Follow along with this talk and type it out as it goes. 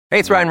Hey,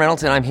 it's Ryan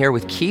Reynolds, and I'm here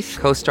with Keith,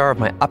 co-star of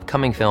my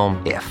upcoming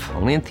film, If,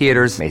 only in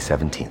theaters May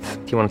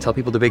 17th. Do you want to tell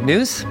people the big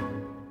news?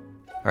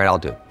 All right, I'll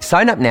do it.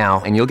 Sign up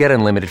now and you'll get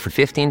unlimited for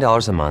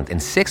 $15 a month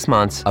and 6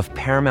 months of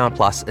Paramount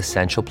Plus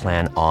Essential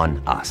Plan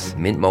on us.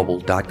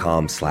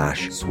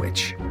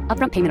 MintMobile.com/switch.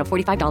 Upfront payment of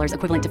 $45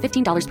 equivalent to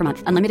 $15 per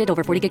month. Unlimited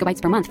over 40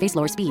 gigabytes per month. Face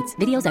lower speeds.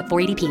 Videos at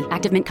 480p.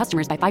 Active Mint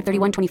customers by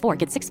 531.24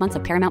 get 6 months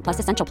of Paramount Plus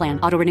Essential Plan.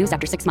 Auto renews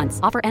after 6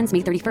 months. Offer ends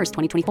May 31st,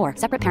 2024.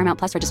 Separate Paramount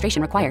Plus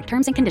registration required.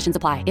 Terms and conditions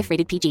apply if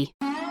rated PG.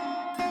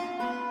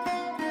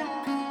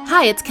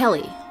 Hi, it's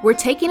Kelly. We're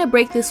taking a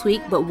break this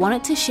week, but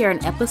wanted to share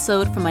an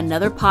episode from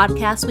another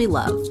podcast we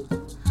love.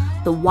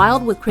 The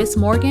Wild with Chris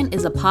Morgan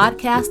is a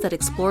podcast that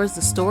explores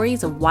the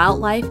stories of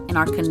wildlife and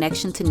our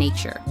connection to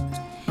nature.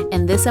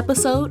 In this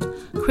episode,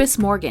 Chris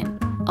Morgan,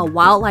 a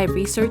wildlife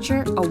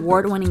researcher,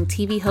 award-winning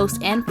TV host,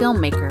 and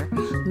filmmaker,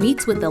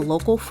 meets with a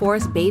local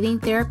forest bathing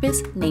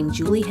therapist named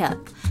Julie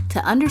Hepp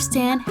to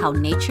understand how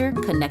nature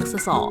connects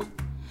us all.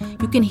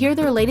 You can hear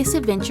their latest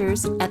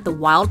adventures at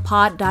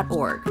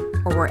thewildpod.org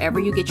or wherever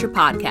you get your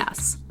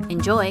podcasts.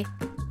 Enjoy!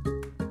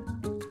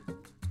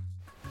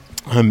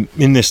 I'm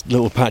in this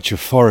little patch of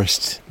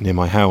forest near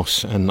my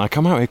house, and I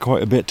come out here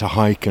quite a bit to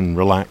hike and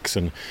relax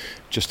and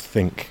just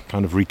think,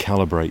 kind of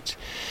recalibrate.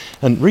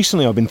 And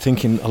recently I've been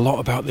thinking a lot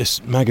about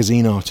this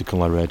magazine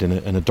article I read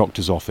in a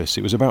doctor's office.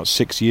 It was about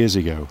 6 years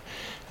ago.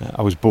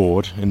 I was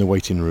bored in the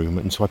waiting room,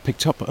 and so I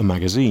picked up a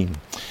magazine.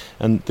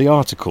 And the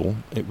article,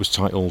 it was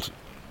titled,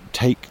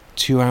 "Take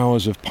 2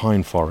 hours of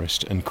pine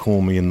forest and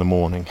call me in the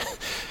morning."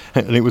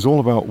 And it was all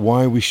about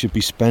why we should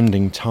be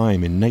spending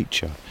time in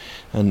nature.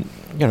 And,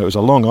 you know, it was a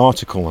long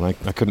article, and I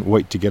couldn't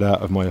wait to get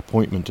out of my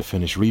appointment to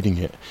finish reading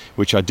it,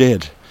 which I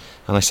did.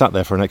 And I sat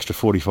there for an extra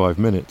 45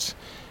 minutes.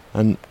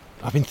 And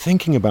I've been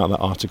thinking about that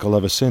article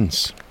ever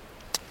since.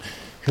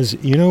 Because,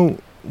 you know,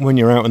 when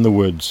you're out in the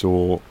woods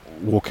or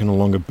walking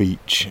along a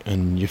beach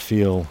and you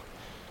feel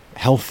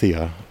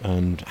healthier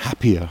and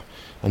happier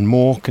and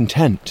more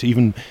content,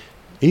 even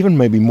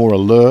maybe more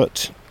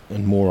alert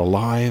and more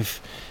alive.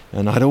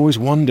 And I'd always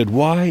wondered,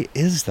 why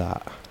is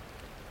that?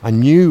 I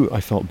knew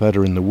I felt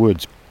better in the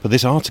woods, but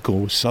this article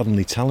was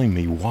suddenly telling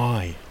me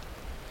why.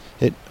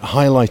 It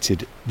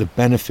highlighted the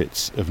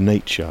benefits of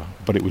nature,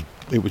 but it was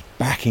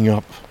backing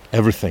up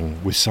everything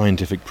with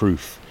scientific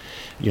proof.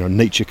 You know,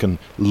 nature can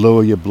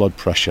lower your blood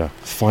pressure,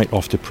 fight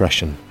off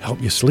depression,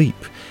 help you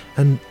sleep,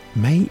 and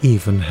may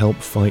even help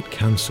fight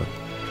cancer.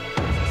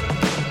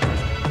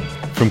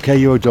 From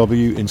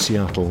KUOW in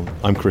Seattle,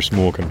 I'm Chris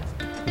Morgan.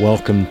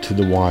 Welcome to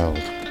the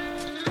Wild.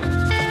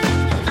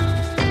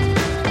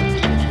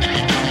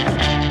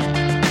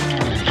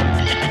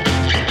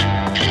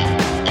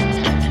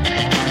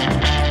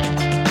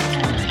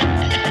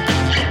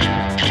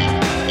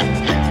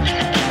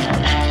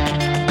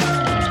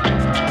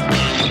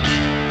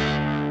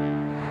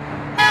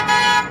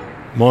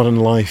 Modern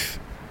life,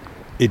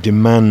 it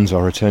demands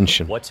our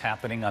attention. What's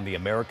happening on the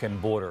American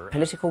border?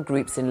 Political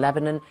groups in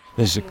Lebanon.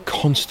 There's a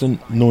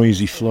constant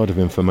noisy flood of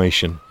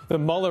information. The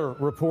Mueller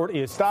report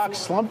is stocks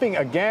slumping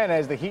again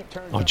as the heat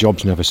turns. Our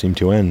jobs never seem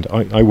to end.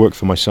 I work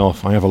for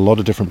myself. I have a lot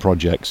of different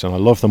projects and I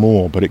love them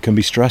all, but it can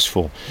be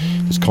stressful.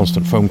 There's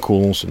constant phone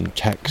calls and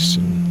texts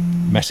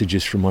and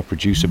messages from my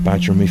producer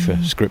badgering me for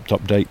script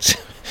updates.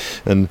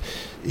 And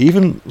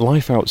even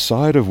life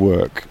outside of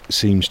work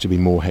seems to be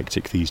more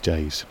hectic these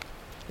days.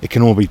 It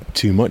can all be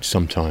too much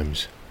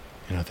sometimes,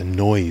 you know, the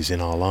noise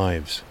in our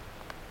lives.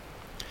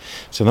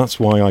 So that's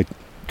why I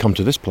come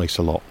to this place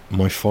a lot,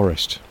 my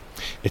forest.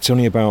 It's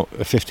only about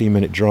a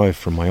 15-minute drive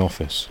from my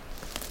office.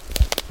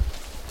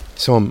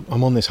 So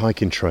I'm on this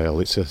hiking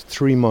trail. It's a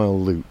 3-mile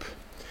loop,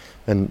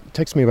 and it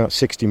takes me about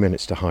 60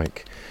 minutes to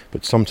hike,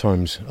 but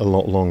sometimes a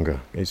lot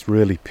longer. It's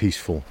really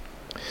peaceful.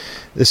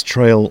 This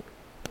trail,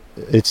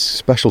 it's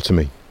special to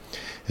me.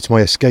 It's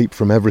my escape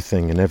from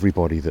everything and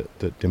everybody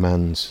that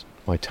demands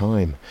my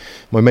time.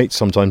 My mates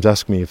sometimes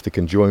ask me if they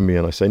can join me,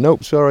 and I say,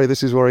 nope, sorry,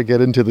 this is where I get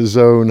into the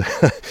zone.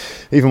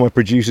 Even my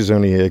producer's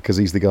only here because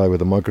he's the guy with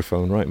the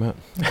microphone, right, Matt?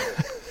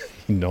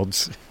 He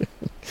nods.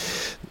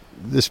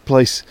 This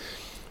place,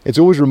 it's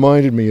always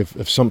reminded me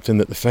of something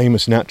that the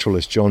famous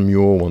naturalist John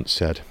Muir once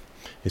said.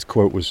 His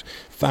quote was,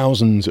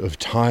 "Thousands of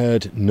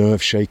tired,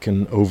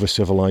 nerve-shaken,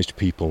 over-civilized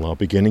people are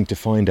beginning to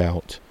find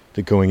out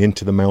that going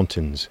into the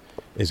mountains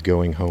is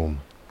going home.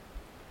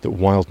 That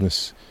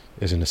wildness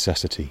is a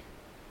necessity."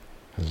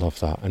 I love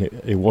that. And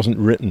it wasn't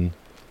written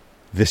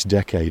this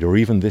decade or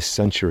even this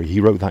century.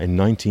 He wrote that in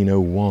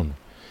 1901.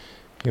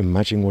 Can you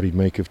imagine what he'd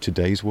make of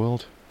today's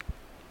world?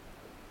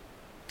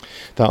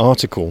 That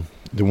article,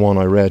 the one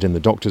I read in the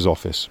doctor's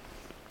office,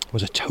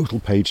 was a total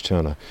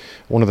page-turner.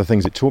 One of the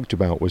things it talked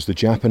about was the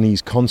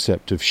Japanese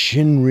concept of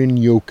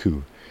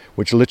Shinrin-yoku,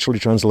 which literally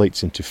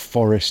translates into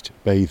forest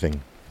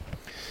bathing.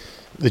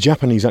 The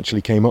Japanese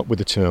actually came up with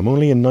the term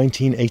only in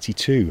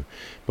 1982,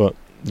 but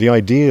the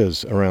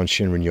ideas around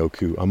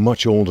Shinrin-yoku are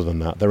much older than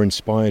that. They're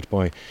inspired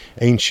by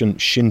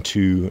ancient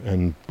Shinto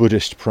and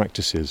Buddhist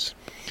practices.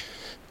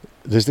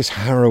 There's this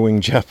harrowing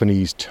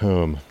Japanese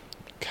term,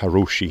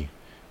 karoshi,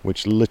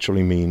 which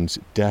literally means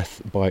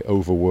death by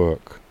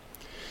overwork.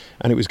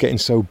 And it was getting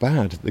so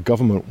bad, the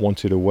government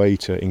wanted a way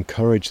to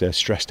encourage their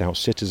stressed out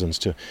citizens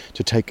to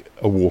take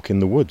a walk in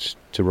the woods,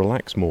 to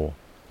relax more.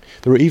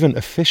 There are even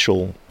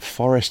official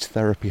forest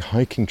therapy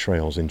hiking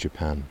trails in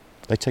Japan.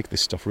 They take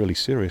this stuff really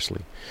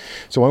seriously.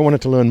 So I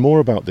wanted to learn more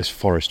about this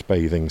forest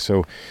bathing.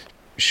 So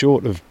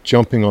short of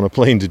jumping on a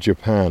plane to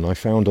Japan, I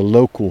found a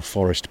local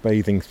forest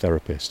bathing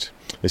therapist.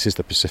 This is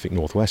the Pacific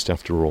Northwest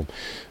after all.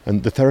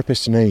 And the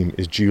therapist's name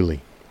is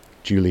Julie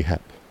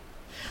Hepp.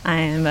 I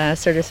am a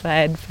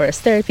certified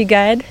forest therapy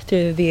guide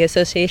through the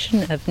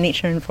Association of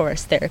Nature and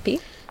Forest Therapy.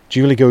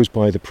 Julie goes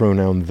by the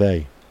pronoun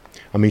they.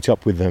 I meet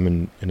up with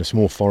them in a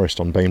small forest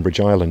on Bainbridge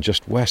Island,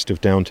 just west of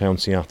downtown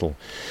Seattle.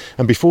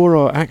 And before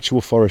our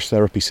actual forest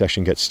therapy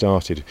session gets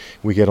started,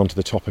 we get onto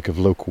the topic of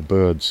local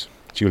birds.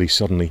 Julie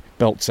suddenly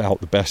belts out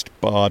the best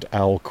barred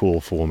owl call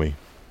for me.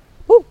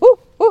 Woo, woo,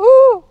 woo,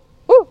 woo,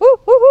 woo,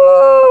 woo,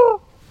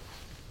 woo.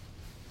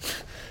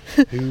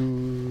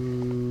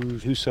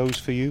 Who sews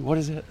for you? What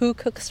is it? Who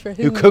cooks for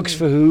who? Who cooks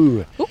for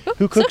who?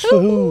 Who cooks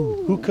for who?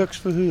 who? Who cooks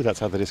for who?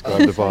 That's how they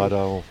describe the barred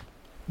owl.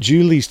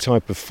 Julie's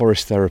type of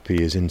forest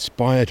therapy is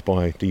inspired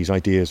by these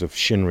ideas of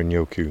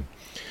Shinrin-yoku.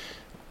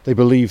 They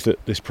believe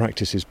that this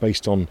practice is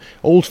based on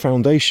old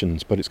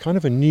foundations, but it's kind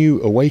of a new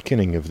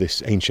awakening of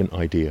this ancient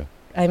idea.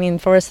 I mean,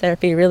 forest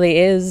therapy really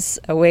is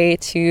a way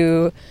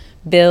to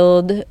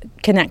build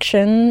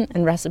connection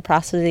and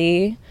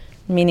reciprocity,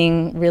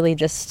 meaning really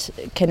just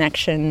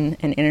connection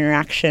and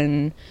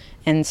interaction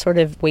and sort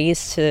of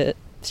ways to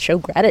show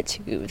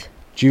gratitude.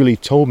 Julie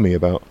told me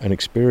about an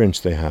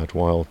experience they had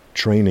while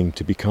training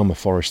to become a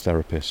forest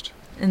therapist.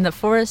 In the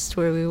forest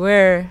where we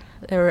were,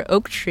 there were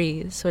oak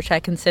trees, which I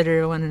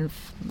consider one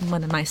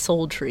of my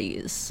soul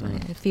trees.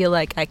 I feel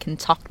like I can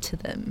talk to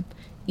them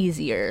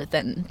easier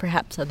than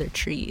perhaps other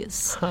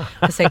trees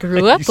because I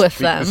grew up with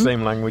them. You speak the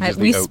same language as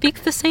the we oak.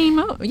 speak the same.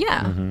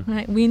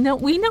 Right? We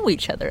know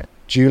each other.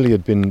 Julie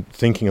had been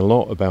thinking a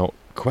lot about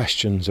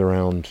questions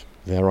around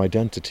their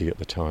identity at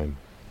the time.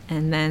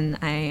 And then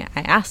I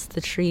asked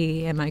the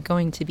tree, am I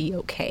going to be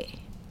okay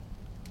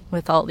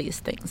with all these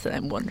things that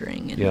I'm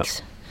wondering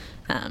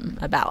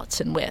about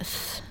and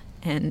with?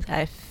 And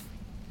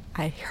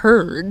I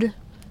heard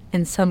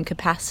in some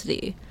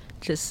capacity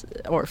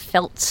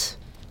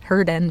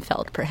heard and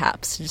felt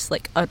perhaps, just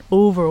like an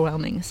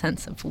overwhelming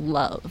sense of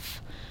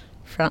love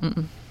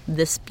from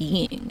this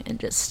being, and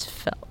just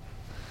felt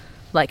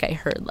like I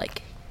heard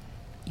like,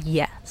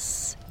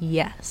 yes.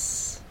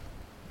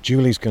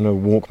 Julie's going to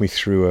walk me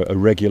through a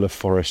regular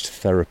forest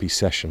therapy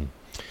session.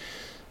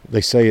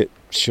 They say it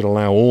should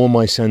allow all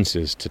my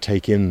senses to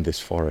take in this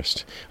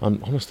forest.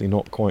 I'm honestly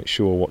not quite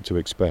sure what to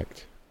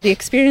expect. The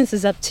experience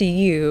is up to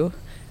you.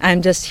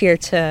 I'm just here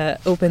to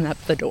open up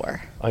the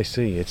door. I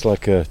see. It's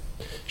like a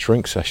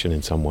shrink session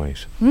in some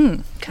ways.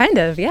 Kind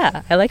of,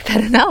 yeah. I like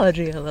that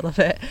analogy a little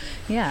bit.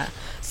 Yeah.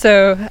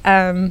 So,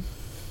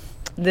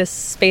 this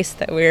space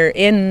that we're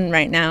in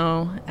right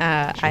now,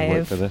 Should we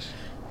wait for this?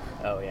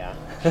 Oh, yeah.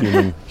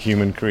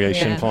 Human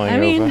creation flying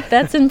over. I mean,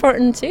 that's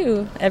important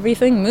too.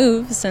 Everything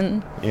moves,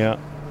 and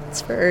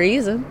it's for a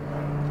reason.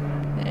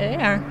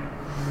 Yeah.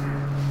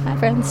 Hi,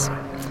 friends.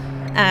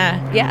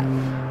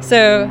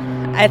 So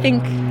I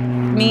think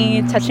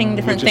me touching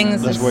different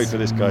things. Let's wait for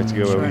this guy to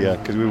go over,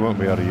 because we won't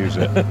be able to use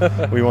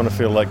it. We want to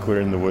feel like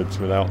we're in the woods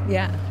without.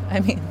 Yeah,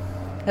 I mean,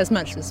 as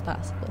much as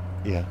possible.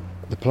 Yeah.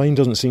 The plane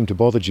doesn't seem to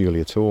bother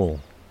Julie at all.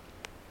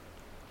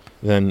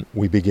 Then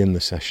we begin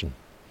the session.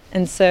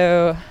 And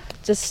so,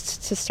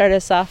 just to start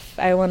us off,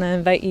 I want to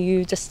invite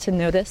you just to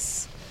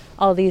notice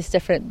all these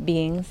different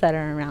beings that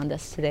are around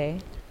us today.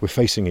 We're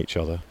facing each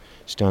other,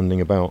 standing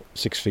about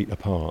 6 feet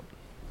apart.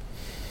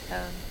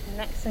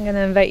 Next, I'm going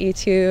to invite you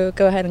to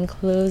go ahead and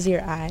close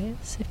your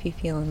eyes if you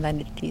feel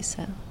invited to do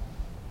so.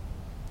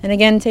 And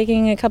again,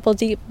 taking a couple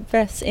deep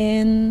breaths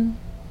in,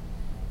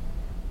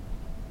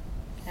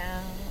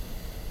 out,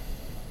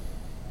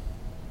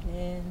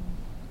 in,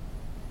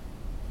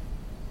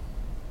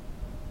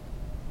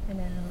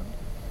 and out.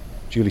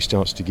 Julie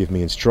starts to give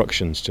me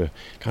instructions to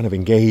kind of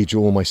engage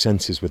all my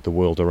senses with the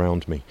world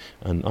around me,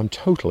 and I'm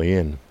totally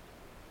in.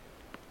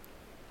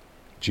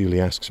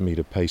 Julie asks me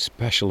to pay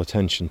special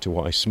attention to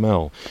what I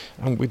smell,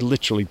 and we'd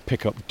literally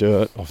pick up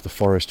dirt off the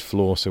forest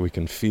floor so we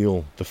can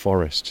feel the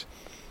forest.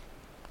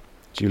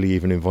 Julie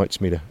even invites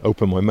me to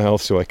open my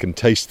mouth so I can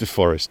taste the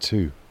forest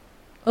too.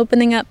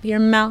 Opening up your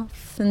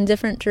mouth in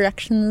different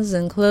directions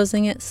and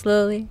closing it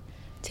slowly,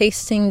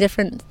 tasting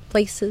different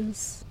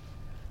places.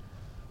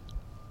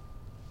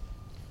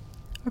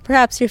 Or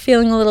perhaps you're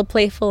feeling a little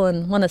playful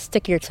and want to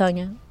stick your tongue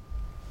out.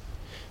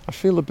 I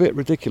feel a bit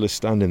ridiculous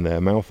standing there,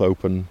 mouth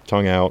open,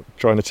 tongue out,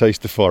 trying to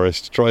taste the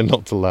forest, trying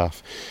not to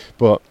laugh.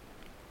 But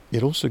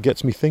it also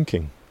gets me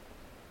thinking.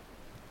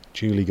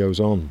 Julie goes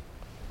on.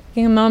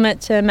 Taking a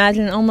moment to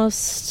imagine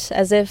almost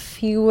as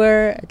if you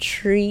were a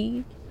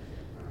tree.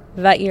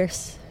 Invite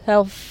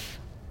yourself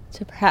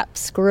to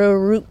perhaps grow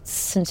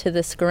roots into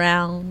this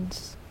ground.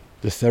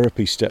 The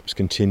therapy steps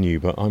continue,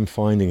 but I'm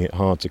finding it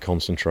hard to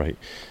concentrate.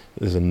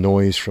 There's a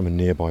noise from a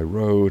nearby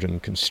road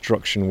and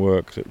construction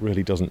work that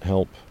really doesn't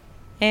help.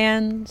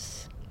 And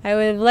I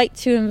would like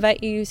to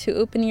invite you to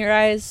open your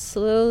eyes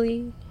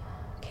slowly,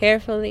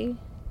 carefully,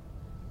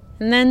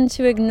 and then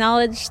to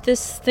acknowledge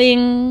this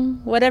thing,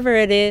 whatever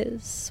it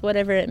is,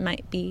 whatever it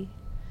might be,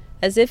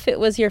 as if it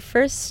was your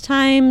first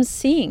time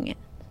seeing it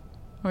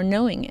or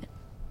knowing it.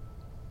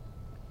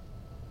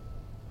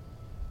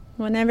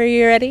 Whenever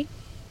you're ready, you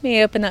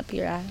may open up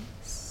your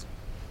eyes.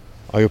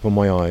 I open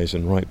my eyes,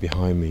 and right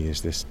behind me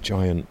is this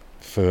giant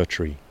fir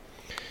tree.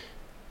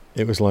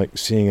 It was like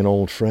seeing an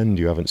old friend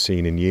you haven't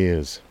seen in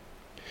years.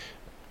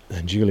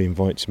 And Julie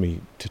invites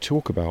me to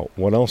talk about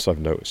what else I've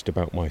noticed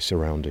about my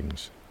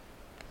surroundings.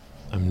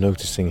 I'm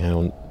noticing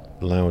how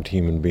loud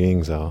human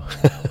beings are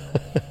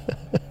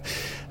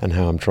and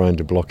how I'm trying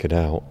to block it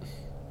out.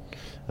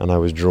 And I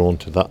was drawn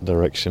to that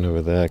direction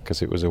over there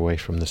because it was away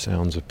from the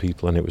sounds of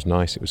people, and it was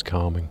nice, it was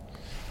calming.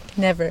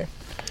 Never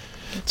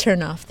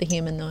turn off the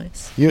human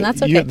noise.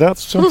 That's okay.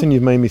 That's something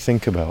you've made me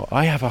think about.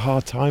 I have a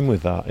hard time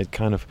with that. It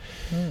kind of,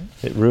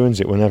 it ruins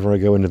it. Whenever I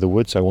go into the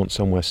woods, I want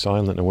somewhere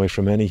silent, away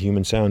from any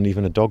human sound,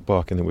 even a dog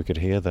barking that we could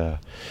hear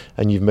there.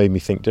 And you've made me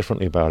think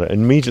differently about it.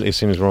 And immediately, as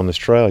soon as we're on this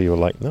trail, you were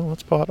like, no,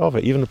 that's part of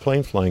it. Even the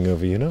plane flying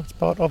over, it's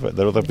part of it.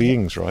 They're other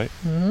beings, right?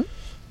 Mm-hmm.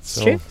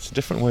 So true. It's a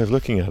different way of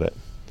looking at it.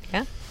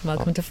 Yeah.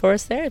 Welcome to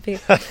forest therapy.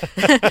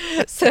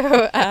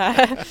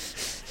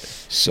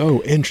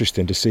 So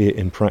interesting to see it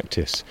in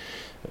practice.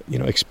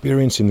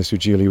 Experiencing this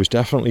with Julie was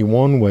definitely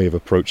one way of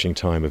approaching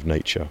time of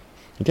nature.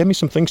 It gave me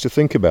some things to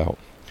think about.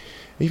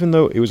 Even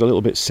though it was a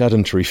little bit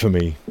sedentary for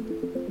me,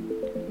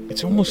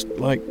 it's almost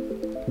like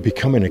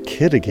becoming a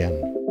kid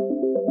again.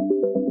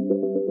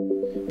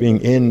 Being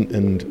in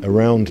and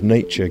around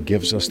nature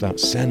gives us that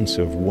sense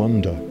of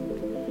wonder.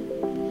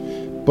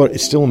 But it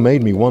still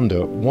made me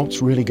wonder,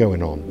 what's really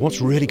going on?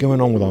 What's really going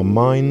on with our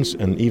minds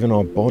and even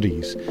our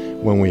bodies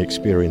when we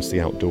experience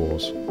the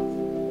outdoors?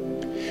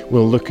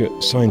 We'll look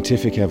at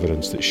scientific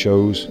evidence that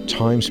shows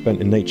time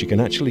spent in nature can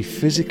actually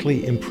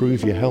physically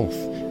improve your health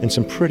in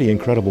some pretty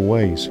incredible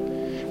ways.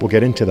 We'll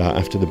get into that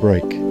after the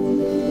break.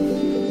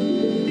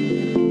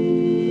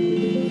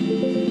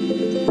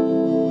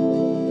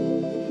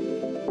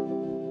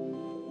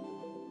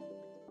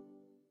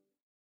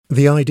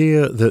 The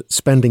idea that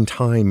spending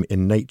time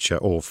in nature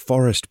or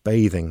forest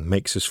bathing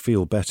makes us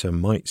feel better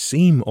might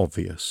seem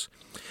obvious,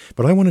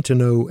 but I wanted to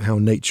know how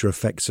nature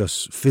affects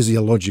us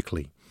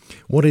physiologically.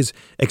 What is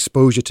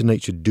exposure to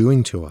nature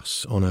doing to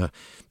us on a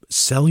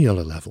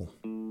cellular level?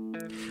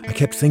 I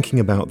kept thinking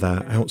about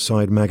that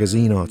Outside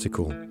magazine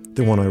article,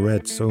 the one I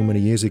read so many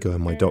years ago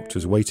in my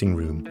doctor's waiting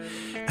room.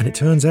 And it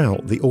turns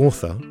out the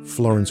author,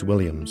 Florence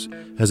Williams,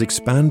 has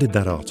expanded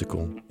that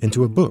article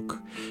into a book.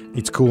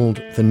 It's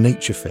called The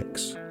Nature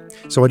Fix.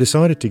 So I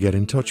decided to get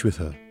in touch with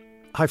her.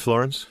 Hi,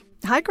 Florence.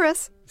 Hi,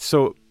 Chris.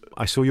 So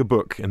I saw your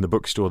book in the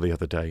bookstore the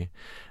other day,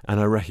 and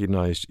I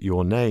recognized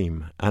your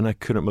name, and I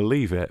couldn't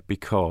believe it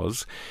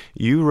because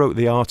you wrote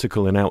the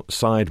article in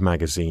Outside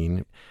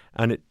magazine,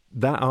 and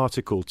that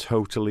article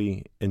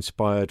totally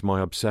inspired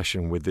my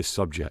obsession with this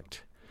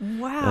subject.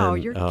 Wow,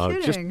 you're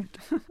kidding.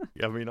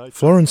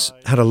 Florence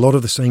had a lot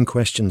of the same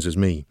questions as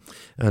me,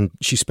 and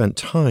she spent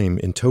time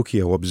in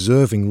Tokyo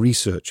observing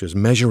researchers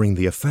measuring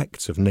the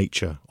effects of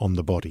nature on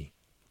the body.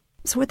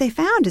 So what they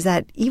found is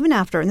that even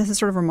after, and this is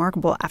sort of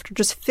remarkable, after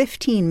just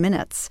 15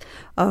 minutes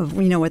of,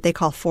 what they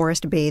call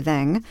forest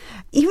bathing,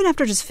 even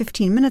after just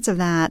 15 minutes of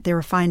that, they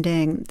were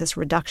finding this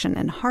reduction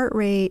in heart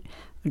rate,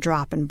 a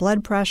drop in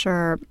blood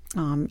pressure,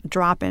 a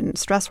drop in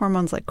stress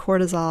hormones like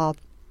cortisol,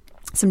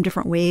 some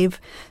different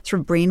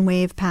brain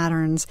wave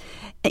patterns.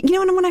 And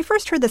when I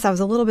first heard this, I was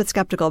a little bit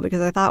skeptical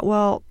because I thought,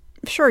 well,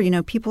 sure,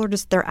 people are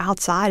they're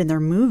outside and they're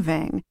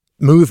moving.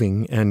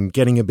 Moving and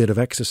getting a bit of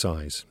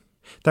exercise.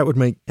 That would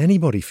make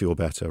anybody feel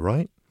better,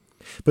 right?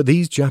 But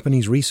these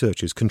Japanese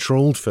researchers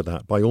controlled for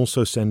that by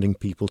also sending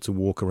people to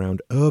walk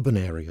around urban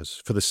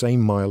areas for the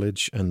same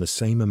mileage and the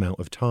same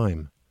amount of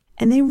time.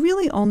 And they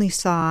really only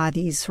saw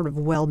these sort of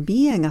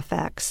well-being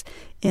effects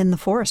in the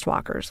forest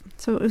walkers.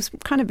 So it was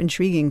kind of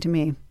intriguing to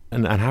me.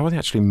 And how are they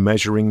actually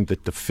measuring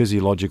the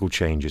physiological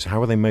changes?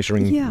 How are they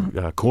measuring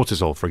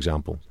cortisol, for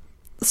example?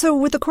 So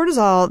with the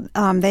cortisol,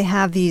 they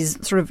have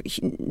these sort of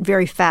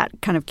very fat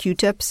kind of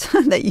Q-tips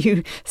that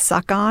you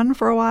suck on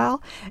for a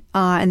while.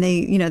 And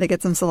they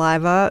get some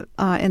saliva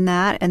in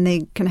that, and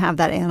they can have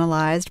that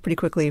analyzed pretty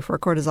quickly for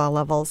cortisol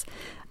levels.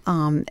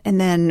 And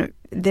then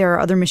there are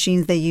other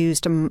machines they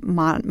use to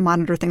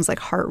monitor things like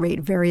heart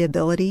rate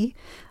variability.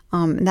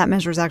 And that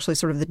measures actually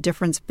sort of the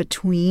difference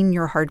between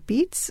your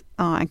heartbeats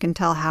and can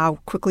tell how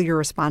quickly you're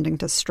responding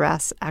to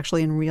stress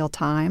actually in real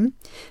time.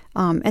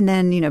 And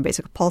then,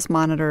 basic pulse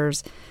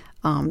monitors.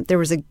 There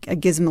was a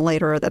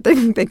gizmolator that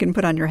they can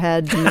put on your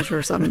head to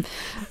measure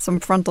some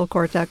frontal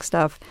cortex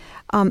stuff.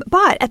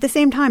 But at the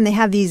same time, they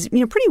have these,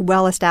 pretty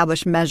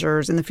well-established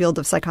measures in the field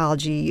of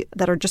psychology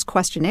that are just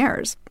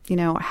questionnaires.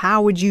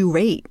 How would you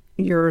rate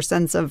your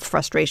sense of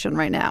frustration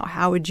right now?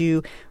 How would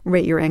you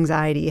rate your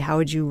anxiety? How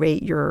would you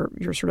rate your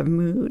sort of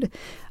mood?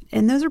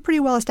 And those are pretty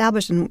well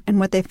established. And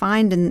what they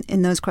find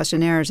in those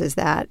questionnaires is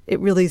that it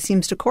really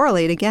seems to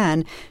correlate,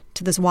 again,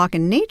 to this walk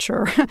in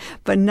nature,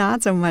 but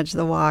not so much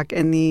the walk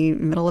in the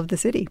middle of the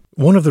city.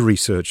 One of the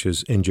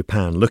researchers in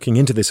Japan looking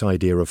into this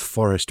idea of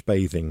forest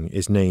bathing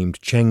is named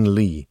Cheng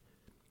Li.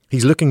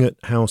 He's looking at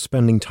how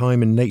spending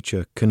time in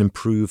nature can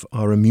improve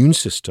our immune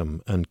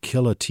system and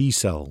killer T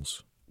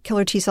cells.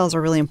 Killer T cells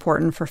are really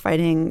important for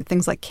fighting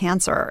things like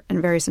cancer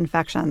and various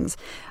infections.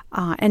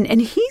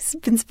 And he's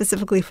been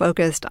specifically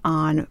focused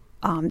on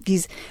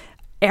these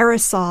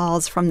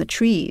aerosols from the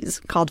trees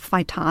called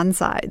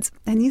phytoncides.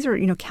 And these are,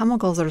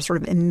 chemicals that are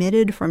sort of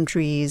emitted from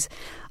trees.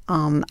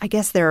 I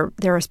guess they're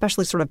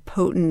especially sort of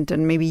potent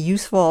and maybe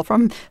useful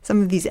from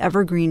some of these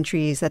evergreen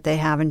trees that they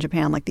have in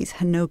Japan, like these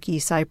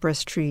hinoki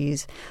cypress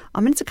trees.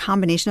 And it's a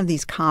combination of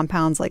these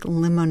compounds like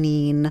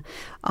limonene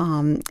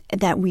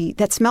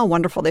that smell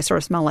wonderful. They sort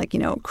of smell like,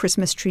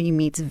 Christmas tree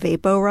meets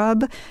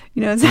VapoRub.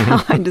 Is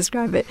how I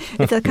describe it.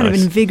 It's a kind of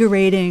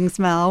invigorating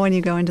smell when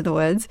you go into the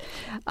woods.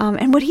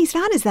 And what he's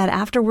found is that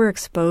after we're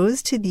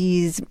exposed to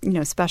these,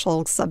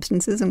 special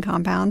substances and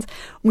compounds,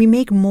 we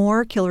make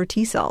more killer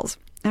T cells.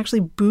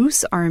 Actually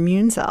boosts our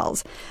immune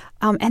cells.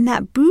 And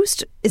that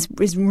boost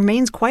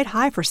remains quite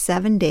high for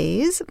 7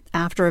 days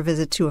after a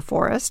visit to a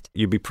forest.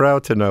 You'd be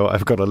proud to know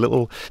I've got a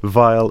little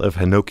vial of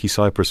hinoki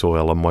cypress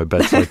oil on my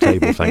bedside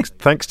table,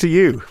 thanks to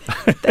you.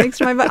 Thanks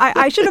to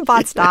I should have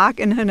bought stock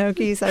in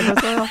hinoki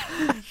cypress oil.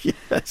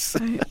 Yes,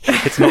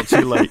 it's not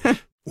too late.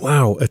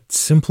 Wow, a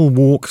simple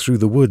walk through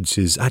the woods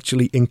is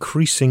actually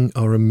increasing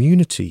our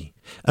immunity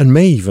and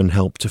may even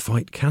help to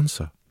fight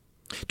cancer.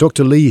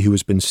 Dr. Lee, who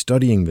has been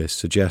studying this,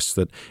 suggests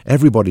that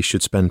everybody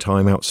should spend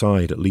time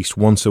outside at least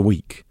once a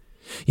week.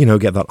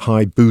 Get that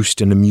high boost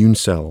in immune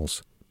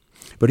cells.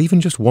 But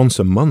even just once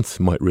a month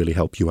might really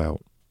help you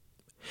out.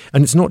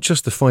 And it's not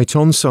just the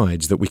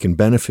phytoncides that we can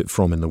benefit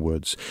from in the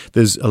woods.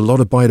 There's a lot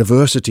of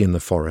biodiversity in the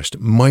forest,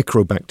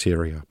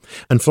 microbacteria.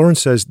 And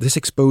Florence says this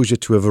exposure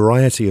to a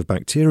variety of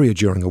bacteria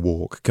during a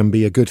walk can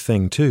be a good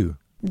thing too.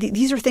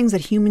 These are things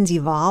that humans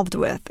evolved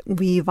with.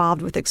 We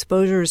evolved with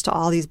exposures to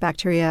all these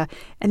bacteria,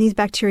 and these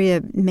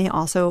bacteria may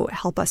also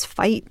help us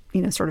fight,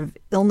 sort of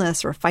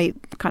illness or fight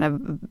kind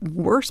of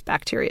worse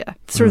bacteria.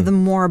 Sort of the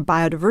more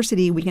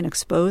biodiversity we can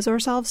expose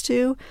ourselves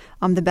to,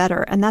 the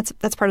better. And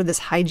that's part of this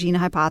hygiene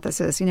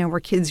hypothesis, where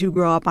kids who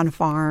grow up on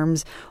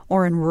farms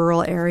or in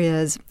rural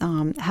areas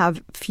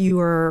have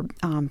fewer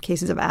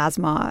cases of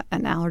asthma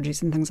and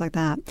allergies and things like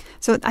that.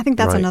 So I think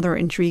that's another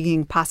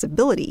intriguing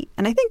possibility.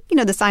 And I think,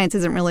 the science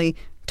isn't really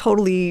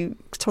totally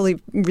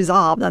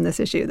resolved on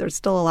this issue. There's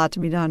still a lot to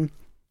be done.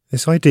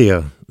 This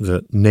idea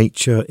that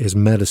nature is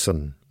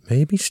medicine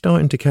may be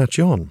starting to catch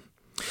on.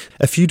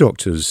 A few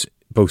doctors,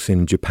 both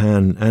in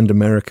Japan and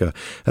America,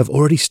 have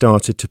already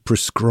started to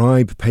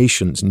prescribe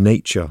patients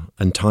nature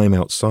and time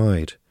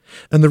outside.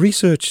 And the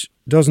research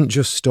doesn't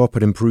just stop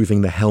at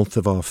improving the health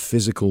of our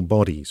physical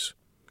bodies.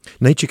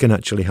 Nature can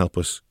actually help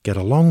us get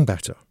along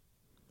better.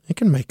 It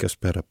can make us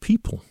better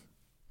people.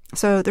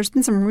 So there's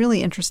been some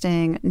really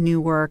interesting new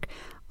work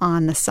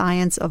on the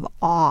science of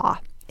awe,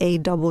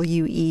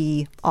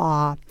 A-W-E,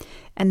 awe,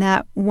 and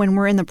that when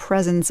we're in the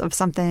presence of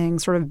something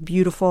sort of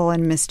beautiful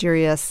and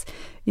mysterious,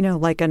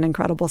 like an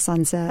incredible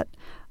sunset,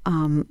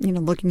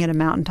 looking at a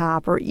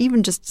mountaintop, or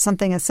even just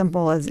something as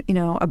simple as,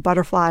 a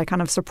butterfly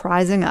kind of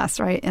surprising us,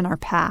 right, in our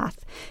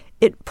path,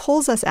 it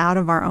pulls us out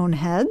of our own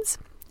heads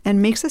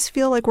and makes us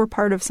feel like we're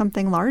part of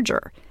something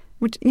larger.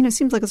 Which,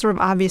 seems like a sort of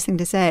obvious thing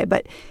to say,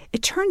 but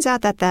it turns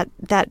out that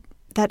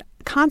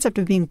concept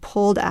of being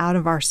pulled out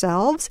of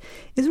ourselves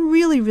is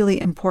really,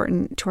 really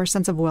important to our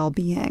sense of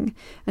well-being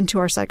and to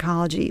our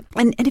psychology.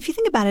 And if you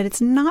think about it,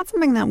 it's not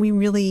something that we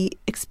really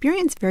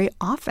experience very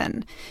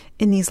often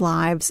in these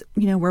lives,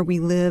 where we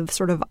live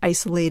sort of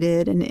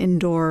isolated and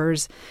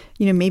indoors.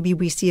 Maybe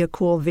we see a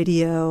cool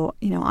video,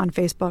 on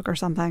Facebook or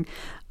something.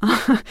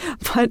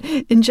 But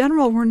in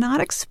general, we're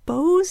not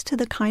exposed to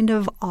the kind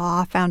of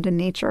awe found in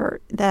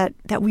nature that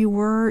we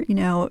were,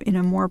 in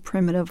a more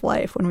primitive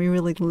life when we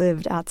really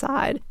lived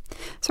outside.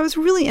 So I was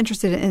really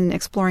interested in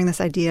exploring this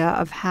idea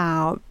of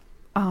how,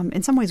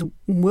 in some ways,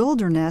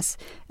 wilderness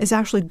is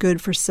actually good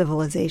for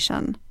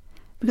civilization,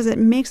 because it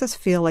makes us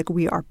feel like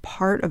we are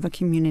part of a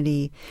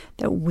community,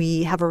 that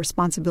we have a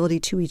responsibility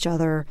to each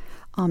other.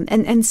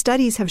 And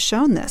studies have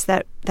shown this,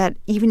 that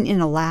even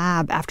in a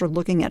lab, after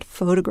looking at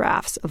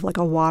photographs of like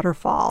a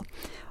waterfall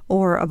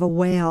or of a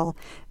whale,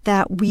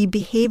 that we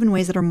behave in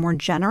ways that are more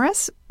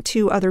generous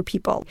to other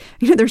people.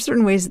 There's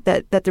certain ways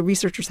that the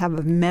researchers have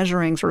of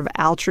measuring sort of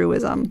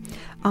altruism.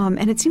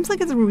 And it seems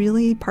like it's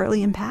really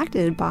partly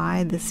impacted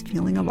by this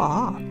feeling of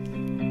awe.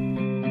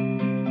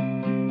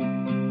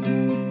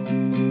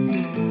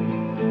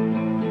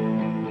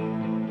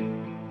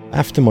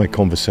 After my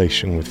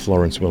conversation with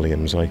Florence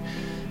Williams, I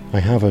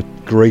have a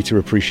greater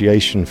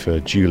appreciation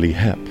for Julie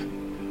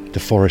Hepp, the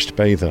forest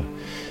bather.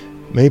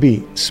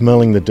 Maybe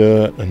smelling the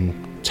dirt and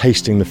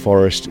tasting the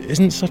forest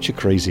isn't such a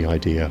crazy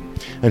idea.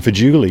 And for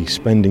Julie,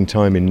 spending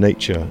time in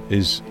nature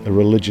is a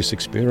religious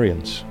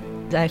experience.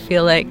 I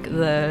feel like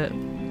the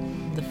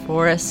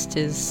forest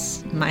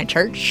is my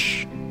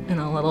church in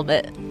a little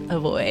bit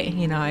of a way.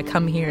 I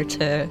come here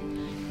to,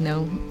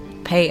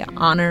 pay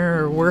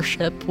honor or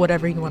worship,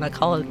 whatever you want to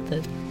call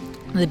it,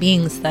 the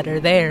beings that are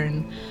there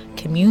and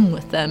commune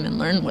with them and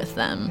learn with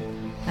them.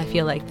 I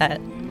feel like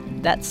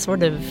that's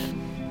sort of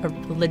a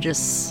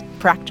religious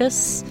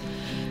practice.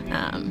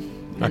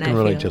 I can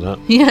relate to that.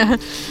 Yeah.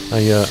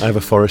 I have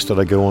a forest that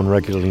I go on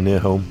regularly near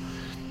home,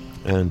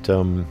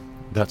 and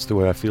that's the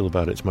way I feel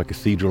about it. It's my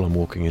cathedral I'm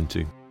walking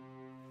into.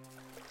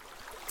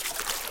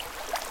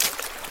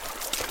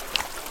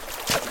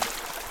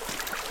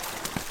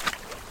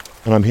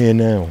 And I'm here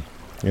now,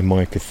 in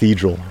my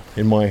cathedral,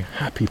 in my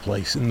happy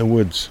place in the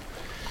woods.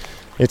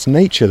 It's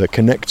nature that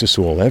connects us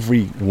all,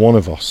 every one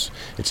of us.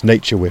 It's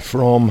nature we're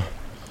from.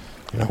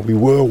 We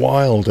were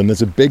wild, and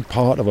there's a big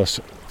part of us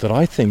that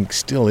I think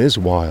still is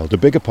wild, a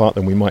bigger part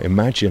than we might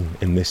imagine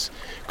in this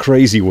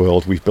crazy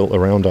world we've built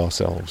around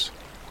ourselves.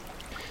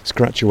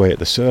 Scratch away at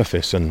the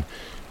surface and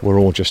we're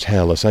all just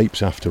hairless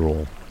apes after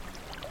all.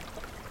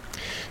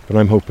 But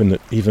I'm hoping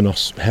that even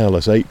us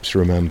hairless apes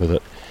remember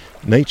that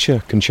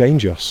nature can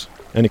change us,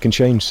 and it can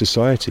change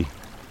society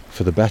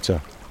for the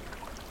better.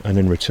 And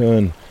in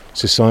return,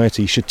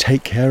 society should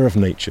take care of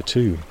nature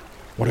too.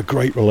 What a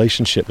great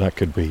relationship that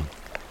could be.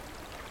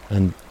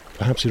 And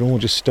perhaps it all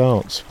just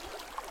starts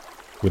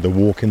with a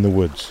walk in the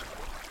woods.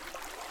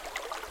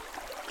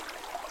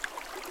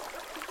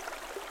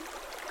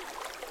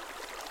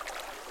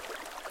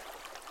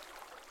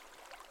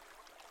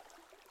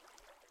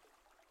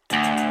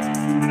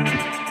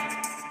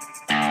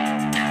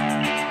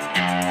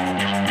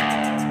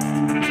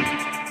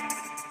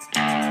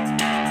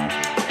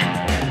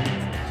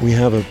 We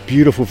have a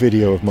beautiful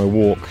video of my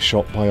walk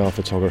shot by our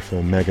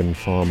photographer Megan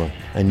Farmer,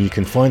 and you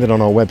can find it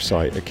on our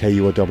website at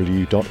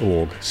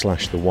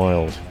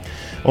kuow.org/thewild.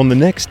 On the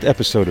next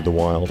episode of The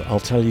Wild, I'll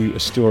tell you a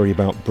story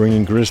about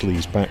bringing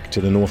grizzlies back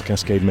to the North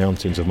Cascade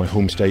Mountains of my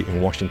home state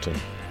in Washington.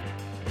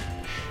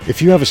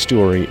 If you have a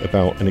story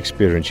about an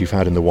experience you've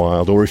had in the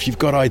wild, or if you've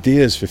got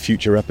ideas for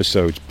future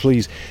episodes,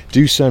 please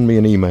do send me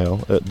an email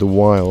at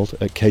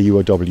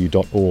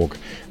thewild@kuow.org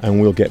and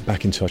we'll get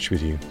back in touch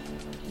with you.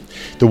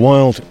 The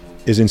Wild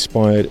is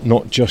inspired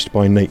not just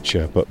by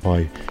nature, but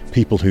by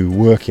people who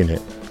work in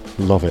it,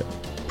 love it,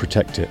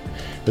 protect it.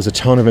 There's a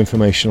ton of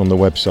information on the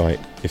website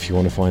if you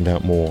want to find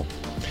out more.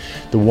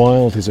 The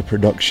Wild is a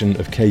production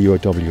of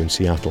KUOW in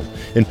Seattle,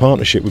 in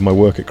partnership with my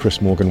work at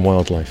Chris Morgan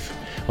Wildlife.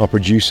 Our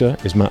producer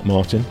is Matt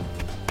Martin.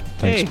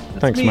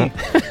 Thanks me. Matt.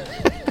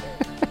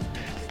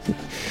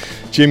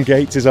 Jim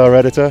Gates is our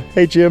editor.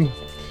 Hey Jim.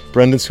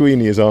 Brendan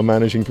Sweeney is our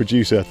managing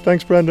producer.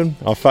 Thanks Brendan.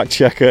 Our fact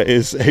checker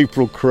is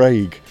April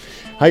Craig.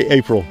 Hey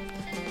April,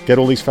 get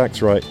all these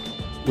facts right.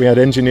 We had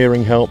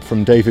engineering help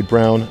from David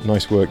Brown.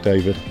 Nice work,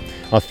 David.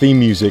 Our theme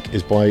music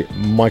is by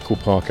Michael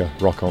Parker.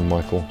 Rock on,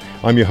 Michael.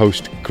 I'm your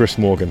host, Chris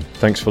Morgan.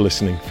 Thanks for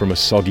listening from a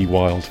soggy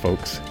wild,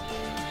 folks.